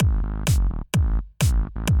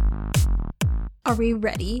Are we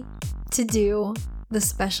ready to do the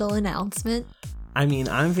special announcement? I mean,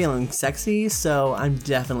 I'm feeling sexy, so I'm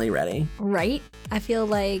definitely ready. Right? I feel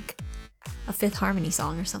like a Fifth Harmony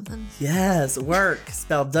song or something. Yes, work,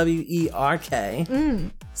 spelled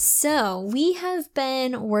W-E-R-K. So we have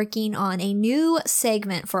been working on a new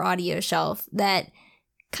segment for AudioShelf that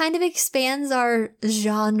kind of expands our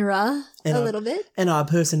genre a little bit. And our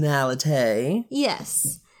personality.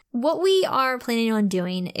 Yes. What we are planning on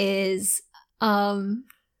doing is really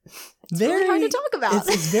hard to talk about.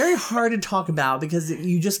 It's very hard to talk about because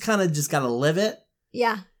you just kind of just got to live it.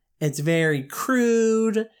 Yeah. It's very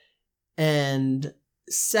crude and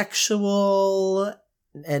sexual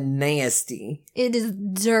and nasty. It is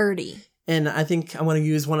dirty. And I think I want to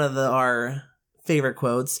use one of our favorite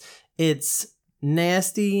quotes. It's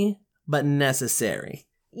nasty but necessary.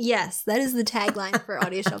 Yes, that is the tagline for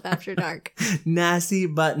AudioShelf After Dark. Nasty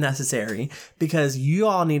but necessary, because you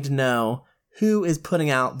all need to know who is putting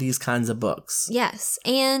out these kinds of books. Yes,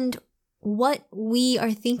 and what we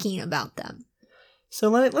are thinking about them. So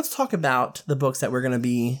let's talk about the books that we're going to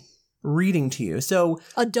be reading to you. So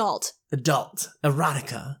Adult.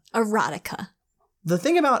 Erotica. The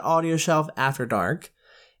thing about AudioShelf After Dark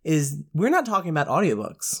is we're not talking about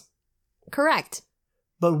audiobooks. Correct.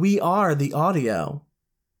 But we are the audio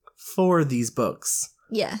for these books.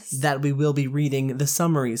 Yes. That we will be reading the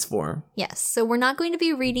summaries for. Yes. So we're not going to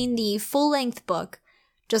be reading the full-length book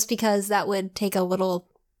just because that would take that'd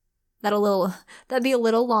be a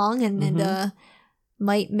little long and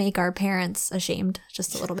might make our parents ashamed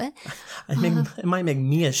just a little bit. It might make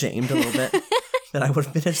me ashamed a little bit that I would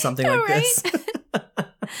finish something like this.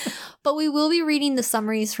 But we will be reading the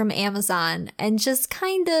summaries from Amazon and just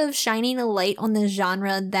kind of shining a light on the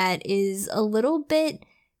genre that is a little bit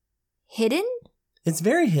hidden. It's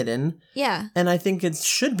very hidden. Yeah. And I think it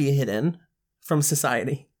should be hidden from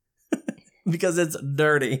society because it's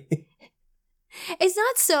dirty. It's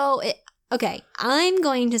not so... Okay, I'm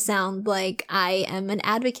going to sound like I am an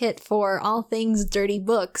advocate for all things dirty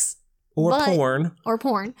books. Or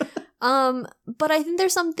porn. But I think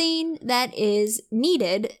there's something that is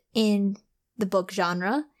needed in the book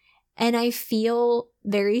genre. And I feel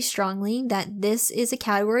very strongly that this is a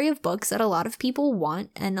category of books that a lot of people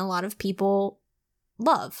want and a lot of people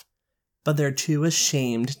love. But they're too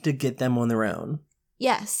ashamed to get them on their own.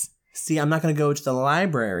 Yes. See, I'm not going to go to the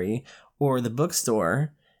library or the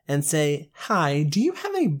bookstore and say, hi, do you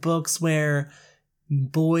have any books where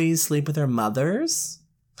boys sleep with their mothers?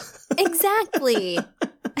 Exactly.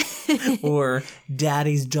 Or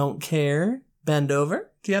daddies don't care, bend over.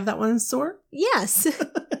 Do you have that one in store? Yes.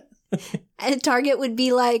 And Target would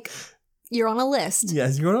be like, you're on a list.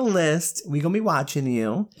 Yes, you're on a list. We're going to be watching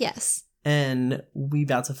you. Yes. And we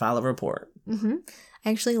about to file a report. I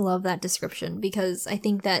actually love that description because I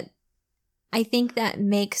think that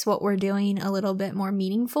makes what we're doing a little bit more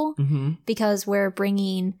meaningful because we're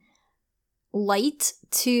bringing light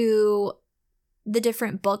to the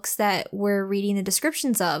different books that we're reading the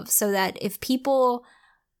descriptions of so that if people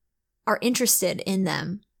are interested in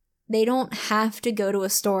them, they don't have to go to a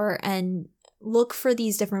store and look for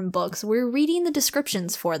these different books. We're reading the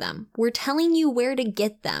descriptions for them. We're telling you where to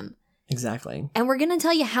get them. Exactly. And we're going to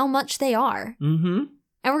tell you how much they are. And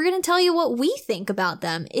we're going to tell you what we think about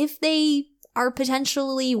them, if they are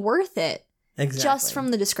potentially worth it. Exactly. Just from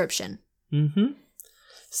the description.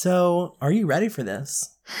 So, are you ready for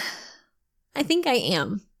this? I think I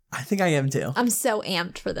am. I think I am too. I'm so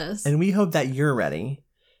amped for this. And we hope that you're ready.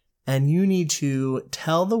 And you need to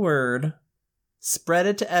tell the word, spread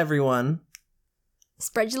it to everyone.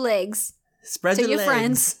 Spread your legs. Spread to your your legs.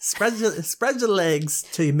 friends. Spread your legs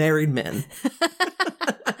to married men.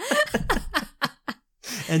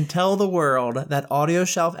 And tell the world that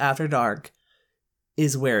AudioShelf After Dark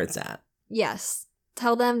is where it's at. Yes.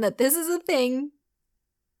 Tell them that this is a thing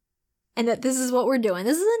and that this is what we're doing.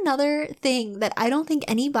 This is another thing that I don't think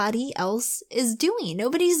anybody else is doing.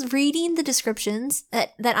 Nobody's reading the descriptions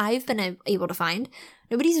that I've been able to find.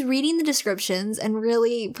 Nobody's reading the descriptions and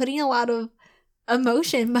really putting a lot of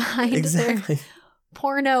emotion behind their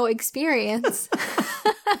porno experience.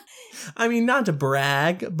 I mean, not to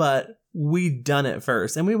brag, but we done it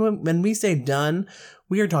first. And when we say done,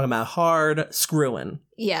 we are talking about hard screwing.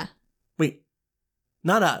 Yeah. Wait,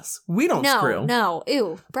 not us. We don't screw. No,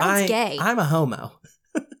 ew. Brad's gay. I'm a homo.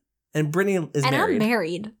 And Brittany is and married. I'm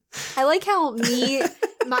married. I like how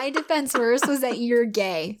my defense first was that you're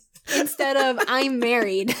gay instead of I'm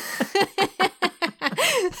married.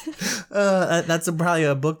 That's probably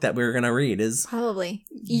a book that we're going to read is... Probably.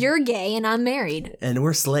 You're gay and I'm married. And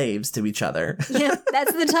we're slaves to each other. Yeah,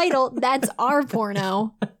 that's the title. That's our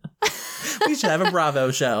porno. We should have a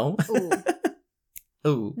Bravo show. Ooh.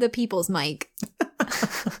 Oh. The people's mic.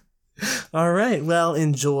 All right. Well,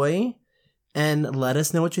 enjoy and let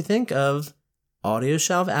us know what you think of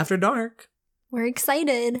AudioShelf After Dark. We're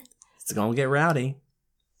excited. It's going to get rowdy.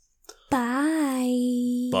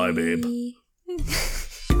 Bye. Bye, babe.